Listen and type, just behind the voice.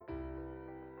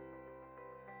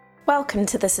Welcome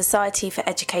to the Society for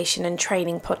Education and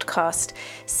Training podcast.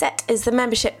 SET is the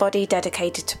membership body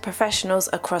dedicated to professionals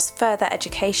across further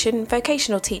education,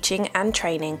 vocational teaching and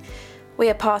training. We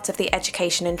are part of the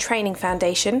Education and Training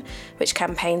Foundation, which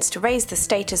campaigns to raise the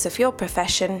status of your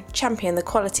profession, champion the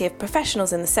quality of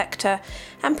professionals in the sector,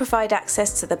 and provide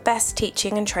access to the best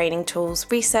teaching and training tools,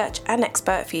 research and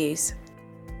expert views.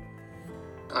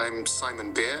 I'm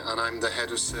Simon Beer and I'm the Head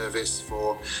of Service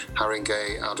for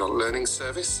Haringey Adult Learning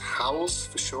Service, HALS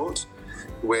for short.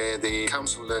 We're the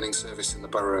council learning service in the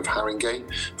borough of Haringey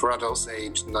for adults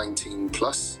aged 19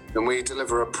 plus. And we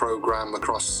deliver a programme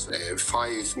across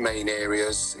 5 main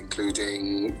areas,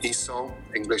 including ESOL,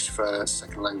 English for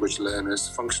Second Language Learners,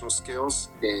 functional skills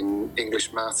in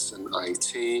English, Maths and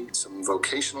IT, some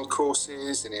vocational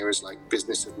courses in areas like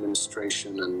business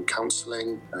administration and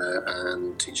counselling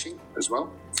and teaching as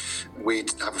well. We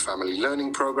have a family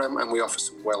learning programme and we offer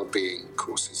some wellbeing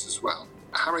courses as well.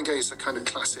 Haringey is a kind of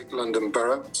classic London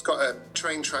borough. It's got a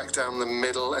train track down the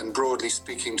middle, and broadly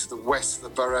speaking, to the west of the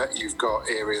borough, you've got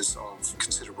areas of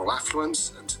considerable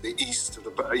affluence, and to the east of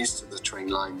the train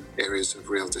line, areas of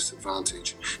real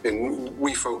disadvantage. And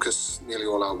we focus nearly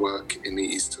all our work in the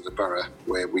east of the borough,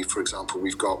 where for example,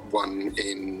 we've got 1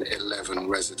 in 11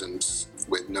 residents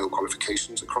with no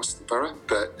qualifications across the borough.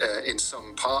 But in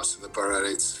some parts of the borough,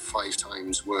 it's 5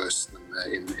 times worse than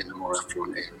in the more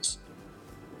affluent areas.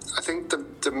 I think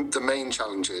the main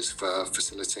challenges for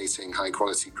facilitating high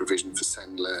quality provision for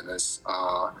SEND learners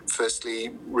are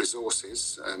firstly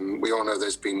resources. We all know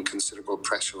there's been considerable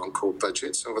pressure on core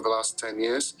budgets over the last 10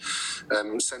 years.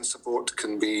 SEND support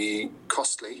can be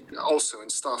costly. Also in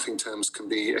staffing terms can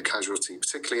be a casualty,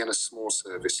 particularly in a small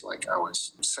service like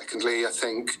ours. Secondly, I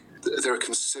think there are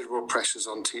considerable pressures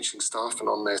on teaching staff and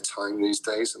on their time these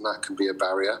days, and that can be a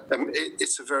barrier.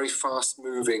 It's a very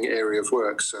fast-moving area of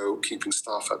work, so keeping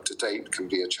staff up to date can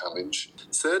be a challenge.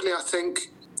 Thirdly, I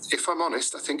think, if I'm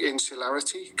honest, I think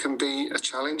insularity can be a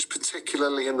challenge,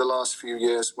 particularly in the last few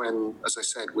years when, as I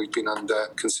said, we've been under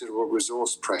considerable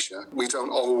resource pressure. We don't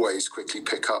always quickly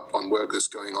pick up on work that's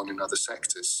going on in other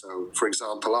sectors. So, for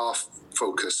example, our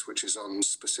focus, which is on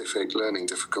specific learning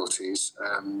difficulties,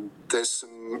 there's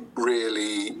some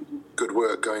really good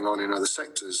work going on in other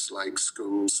sectors like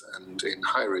schools and in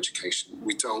higher education.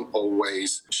 We don't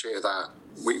always share that.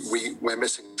 We're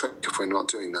missing a trick if we're not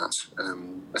doing that.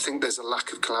 I think there's a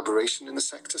lack of collaboration in the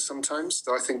sector sometimes,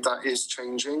 though I think that is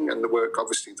changing, and the work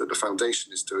obviously that the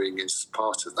foundation is doing is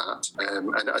part of that.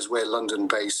 And as we're London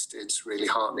based, it's really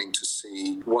heartening to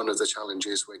see one of the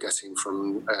challenges we're getting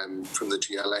from the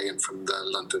GLA and from the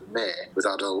London Mayor with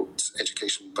adult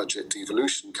education budget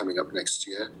devolution coming up next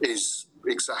year is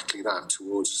exactly that,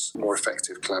 towards more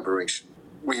effective collaboration.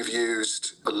 We've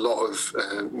used a lot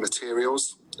of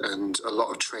materials and a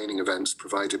lot of training events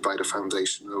provided by the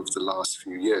foundation over the last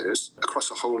few years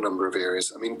across a whole number of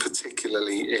areas. I mean,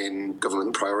 particularly in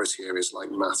government priority areas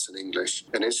like maths and English.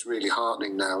 And it's really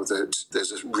heartening now that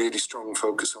there's a really strong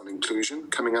focus on inclusion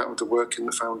coming out of the work in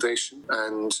the foundation.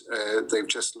 And they've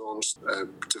just launched a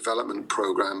development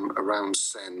programme around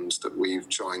SEND that we've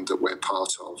joined, that we're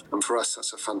part of. And for us,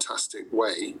 that's a fantastic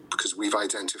way, because we've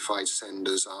identified SEND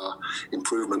as our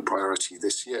improvement priority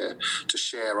this year, to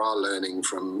share our learning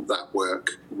from that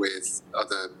work with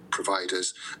other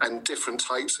providers and different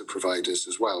types of providers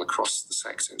as well across the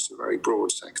sector. It's a very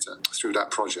broad sector through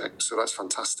that project. So that's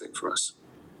fantastic for us.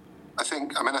 I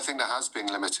think there has been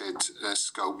limited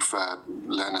scope for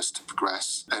learners to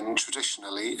progress, and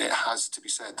traditionally it has to be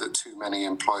said that too many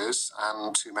employers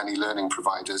and too many learning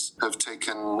providers have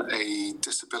taken a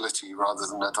disability rather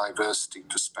than a diversity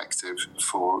perspective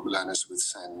for learners with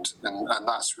SEND, and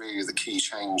that's really the key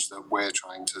change that we're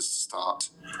trying to start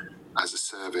as a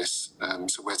service.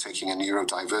 So we're taking a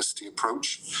neurodiversity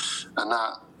approach, and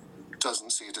that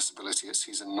doesn't see a disability, it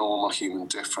sees a normal human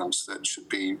difference that should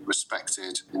be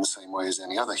respected in the same way as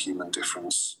any other human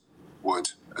difference would,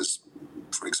 as,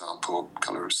 for example,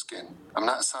 colour of skin. I mean,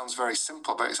 that sounds very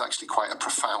simple, but it's actually quite a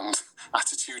profound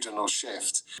attitudinal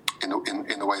shift in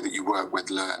the way that you work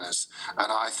with learners.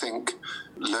 And I think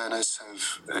learners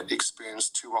have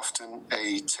experienced too often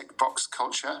a tick box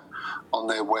culture on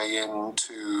their way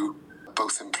into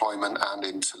both employment and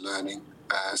into learning.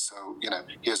 So,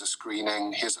 here's a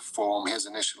screening, here's a form, here's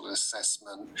initial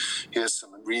assessment, here's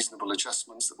some reasonable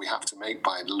adjustments that we have to make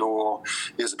by law,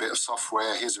 here's a bit of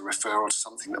software, here's a referral to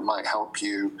something that might help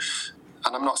you.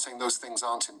 And I'm not saying those things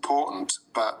aren't important,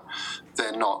 but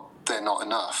they're not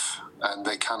enough, and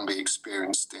they can be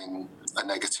experienced in a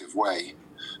negative way,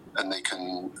 and they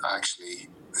can actually,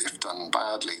 if done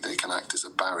badly, they can act as a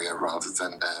barrier rather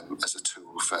than as a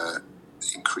tool for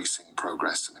increasing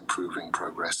progress and improving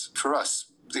progress. For us,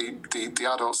 the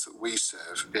adults that we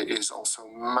serve, it is also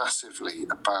massively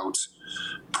about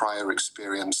prior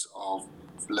experience of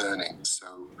learning. So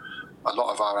a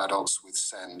lot of our adults with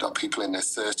SEND are people in their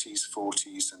 30s,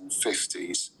 40s and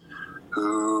 50s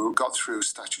who got through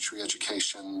statutory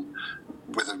education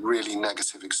with a really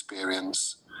negative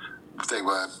experience. They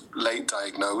were late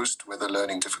diagnosed with a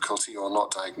learning difficulty or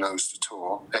not diagnosed at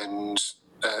all. And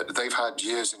they've had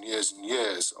years and years and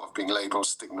years of being labelled,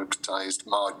 stigmatised,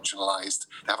 marginalised.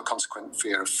 They have a consequent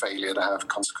fear of failure. They have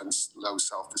consequent low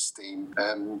self-esteem.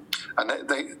 And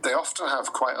they often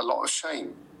have quite a lot of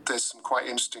shame. There's some quite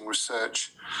interesting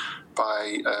research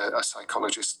by a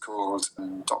psychologist called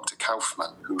Dr.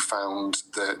 Kaufman, who found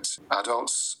that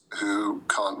adults who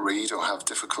can't read or have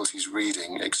difficulties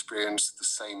reading experience the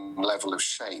same level of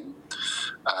shame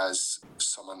as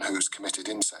someone who's committed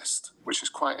incest, which is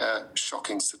quite a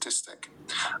shocking statistic.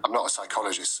 I'm not a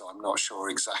psychologist, so I'm not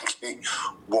sure exactly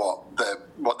what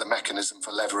the mechanism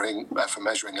for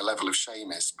measuring a level of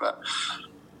shame is, but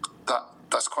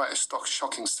that's quite a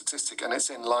shocking statistic, and it's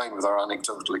in line with our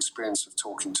anecdotal experience of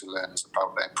talking to learners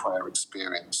about their prior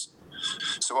experience.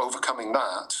 So overcoming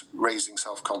that, raising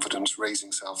self-confidence,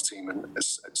 raising self-esteem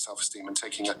and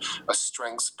taking a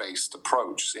strengths-based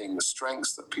approach, seeing the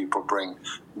strengths that people bring,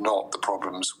 not the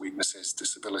problems, weaknesses,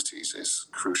 disabilities, is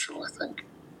crucial, I think.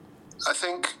 I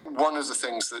think one of the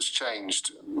things that's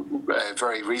changed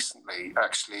very recently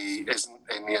actually isn't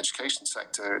in the education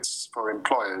sector, it's for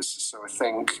employers. So I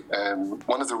think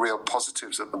one of the real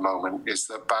positives at the moment is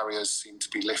that barriers seem to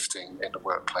be lifting in the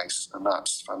workplace, and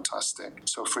that's fantastic.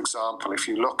 So for example, if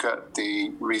you look at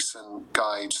the recent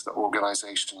guides that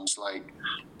organisations like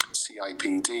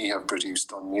CIPD have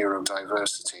produced on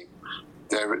neurodiversity,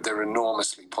 they're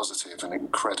enormously positive and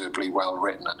incredibly well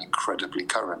written and incredibly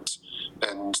current.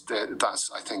 And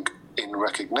that's, I think, in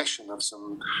recognition of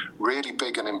some really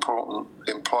big and important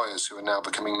employers who are now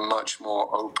becoming much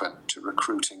more open to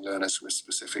recruiting learners with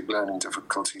specific learning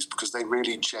difficulties, because they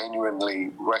really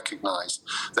genuinely recognise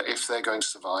that if they're going to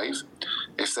survive,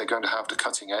 if they're going to have the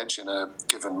cutting edge in a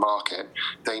given market,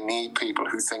 they need people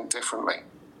who think differently.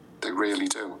 They really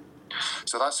do.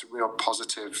 So that's a real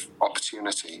positive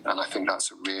opportunity, and I think that's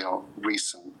a real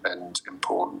recent and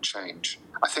important change.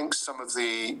 I think some of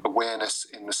the awareness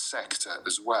in the sector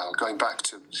as well, going back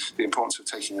to the importance of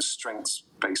taking a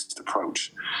strengths-based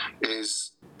approach,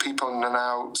 is people are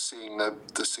now seeing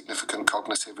the significant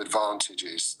cognitive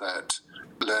advantages that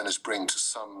learners bring to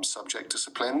some subject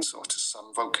disciplines or to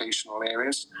some vocational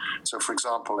areas. So, for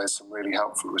example, there's some really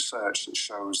helpful research that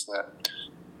shows that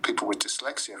people with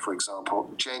dyslexia, for example,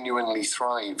 genuinely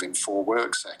thrive in 4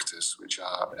 work sectors, which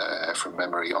are, from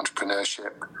memory,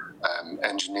 entrepreneurship,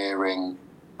 engineering,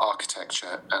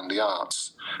 architecture, and the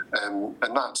arts. And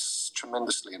that's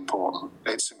tremendously important.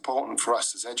 It's important for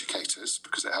us as educators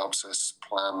because it helps us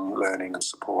plan learning and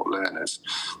support learners.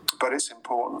 But it's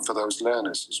important for those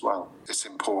learners as well. It's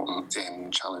important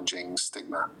in challenging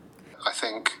stigma. I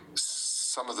think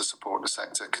some of the support the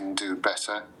sector can do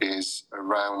better is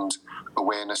around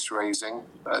awareness raising.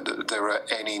 There are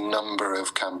any number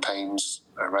of campaigns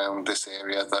around this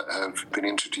area that have been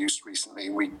introduced recently.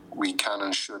 We can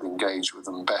and should engage with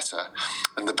them better.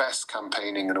 And the best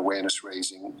campaigning and awareness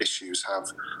raising issues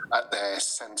have at their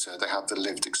centre, they have the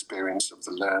lived experience of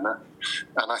the learner.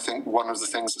 And I think one of the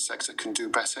things the sector can do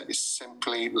better is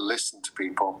simply listen to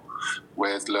people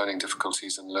with learning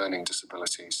difficulties and learning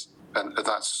disabilities. And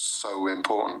that's so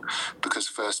important because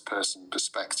first-person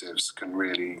perspectives can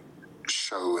really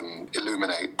show and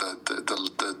illuminate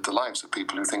the lives of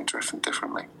people who think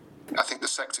differently. I think the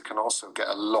sector can also get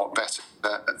a lot better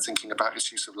at thinking about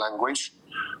its use of language.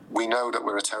 We know that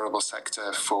we're a terrible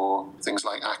sector for things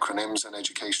like acronyms and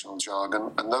educational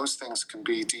jargon, and those things can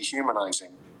be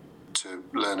dehumanising to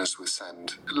learners with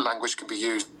SEND. Language can be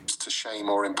used to shame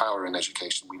or empower in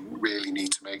education. We really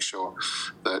need to make sure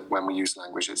that when we use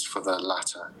language, it's for the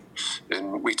latter.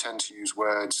 And we tend to use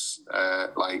words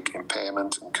like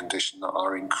impairment and condition that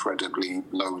are incredibly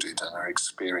loaded and are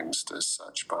experienced as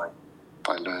such by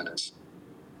learners.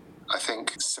 I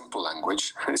think simple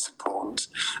language is important.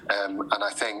 And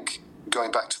I think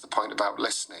going back to the point about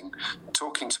listening,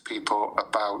 talking to people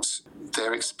about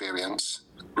their experience,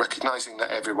 recognising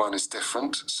that everyone is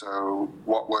different, so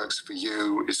what works for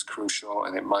you is crucial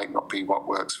and it might not be what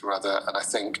works for other. And I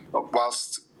think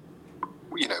whilst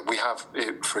we have,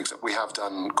 for example, we have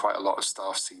done quite a lot of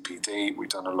staff CPD, we've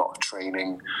done a lot of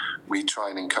training, we try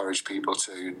and encourage people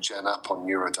to gen up on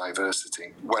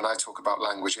neurodiversity. When I talk about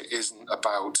language, it isn't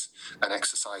about an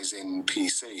exercise in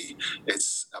PC,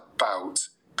 it's about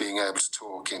being able to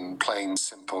talk in plain,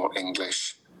 simple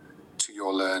English to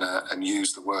your learner and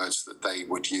use the words that they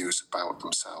would use about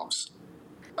themselves.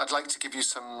 I'd like to give you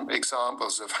some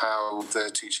examples of how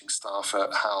the teaching staff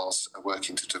at HALS are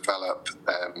working to develop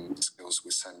skills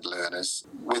with SEND learners.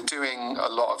 We're doing a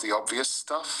lot of the obvious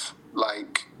stuff,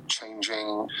 like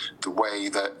changing the way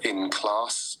that in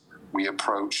class we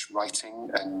approach writing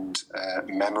and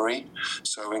memory.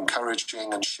 So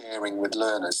encouraging and sharing with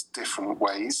learners different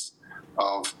ways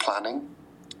of planning.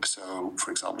 So,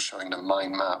 for example, showing them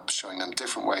mind maps, showing them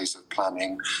different ways of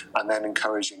planning, and then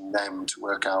encouraging them to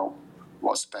work out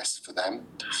what's best for them.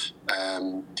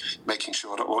 Making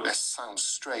sure that all this sounds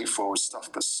straightforward stuff,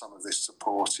 but some of this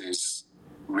support is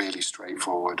really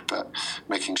straightforward, but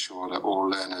making sure that all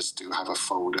learners do have a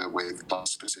folder with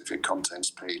specific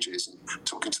contents pages and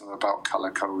talking to them about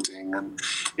colour coding. And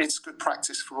it's good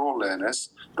practice for all learners,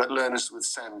 but learners with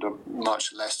SEND are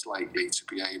much less likely to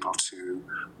be able to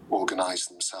organise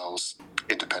themselves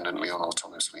independently and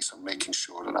autonomously, so making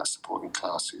sure that support in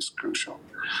class is crucial.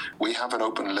 We have an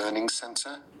open learning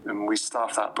centre, and we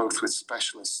staff that both with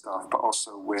specialist staff but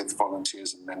also with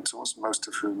volunteers and mentors, most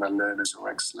of whom are learners or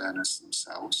ex-learners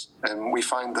themselves. And we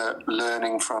find that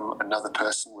learning from another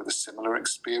person with a similar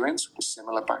experience, with a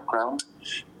similar background,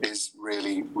 is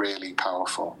really, really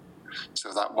powerful.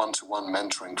 So that one-to-one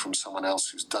mentoring from someone else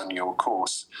who's done your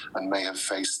course and may have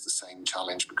faced the same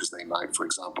challenge because they might, for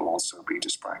example, also be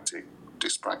dyspraxic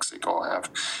or have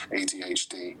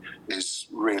ADHD is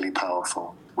really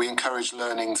powerful. We encourage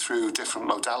learning through different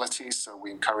modalities, so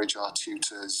we encourage our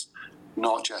tutors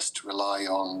not just to rely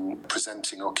on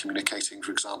presenting or communicating,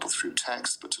 for example, through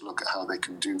text, but to look at how they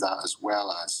can do that as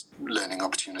well as learning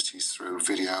opportunities through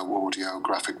video, audio,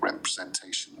 graphic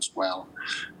representation as well.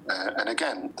 And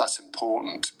again, that's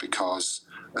important because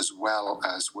as well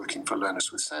as working for learners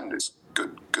with SEND, it's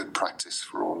good practice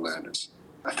for all learners.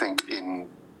 I think in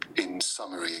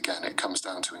summary, again, it comes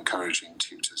down to encouraging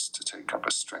tutors to take up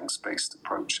a strengths-based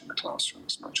approach in the classroom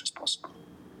as much as possible.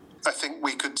 I think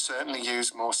we could certainly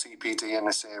use more CPD in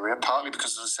this area, partly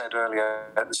because, as I said earlier,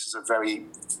 this is a very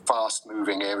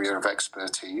fast-moving area of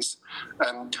expertise.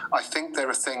 I think there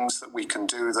are things that we can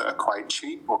do that are quite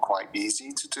cheap or quite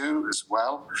easy to do as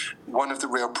well. One of the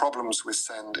real problems with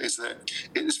SEND is that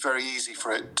it is very easy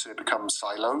for it to become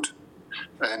siloed.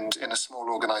 And in a small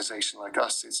organisation like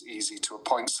us, it's easy to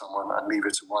appoint someone and leave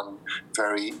it to one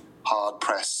very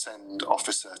hard-pressed SEND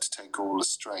officer to take all the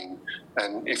strain.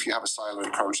 And if you have a siloed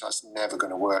approach, that's never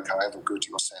going to work, however good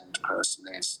your SEND person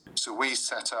is. So we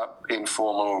set up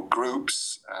informal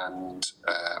groups and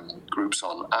groups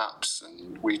on apps,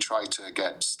 and we try to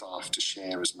get staff to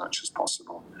share as much as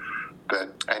possible.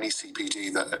 But any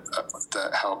CPD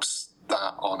that helps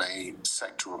that on a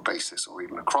sectoral basis or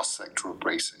even a cross-sectoral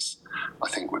basis, I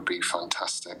think would be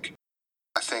fantastic.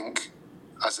 I think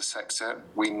as a sector,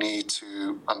 we need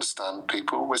to understand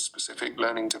people with specific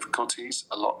learning difficulties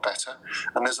a lot better.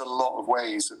 And there's a lot of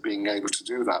ways of being able to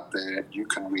do that. You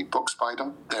can read books by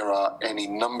them. There are any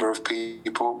number of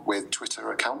people with Twitter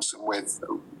accounts and with,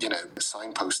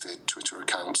 signposted Twitter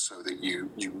accounts so that you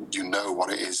know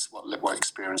what it is, what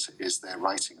experience it is they're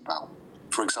writing about.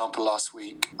 For example, last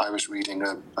week I was reading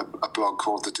a blog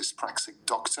called The Dyspraxic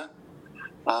Doctor,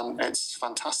 and it's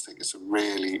fantastic. It's a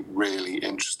really, really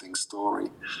interesting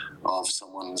story of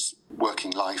someone's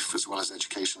working life as well as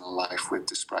educational life with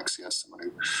dyspraxia. Someone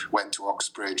who went to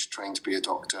Oxbridge, trained to be a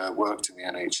doctor, worked in the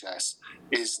NHS,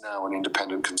 is now an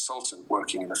independent consultant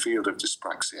working in the field of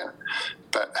dyspraxia.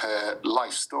 But her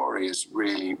life story is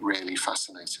really, really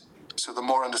fascinating. So the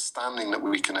more understanding that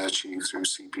we can achieve through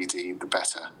CPD, the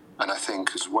better. And I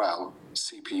think as well,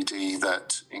 CPD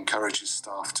that encourages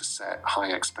staff to set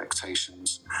high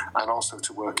expectations and also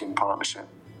to work in partnership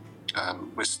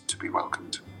was to be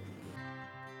welcomed.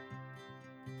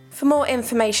 For more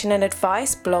information and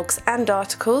advice, blogs and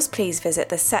articles, please visit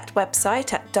the SET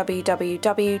website at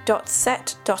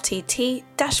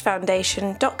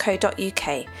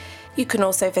www.set.et-foundation.co.uk. You can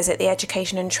also visit the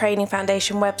Education and Training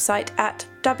Foundation website at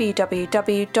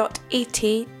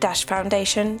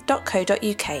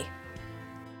www.et-foundation.co.uk.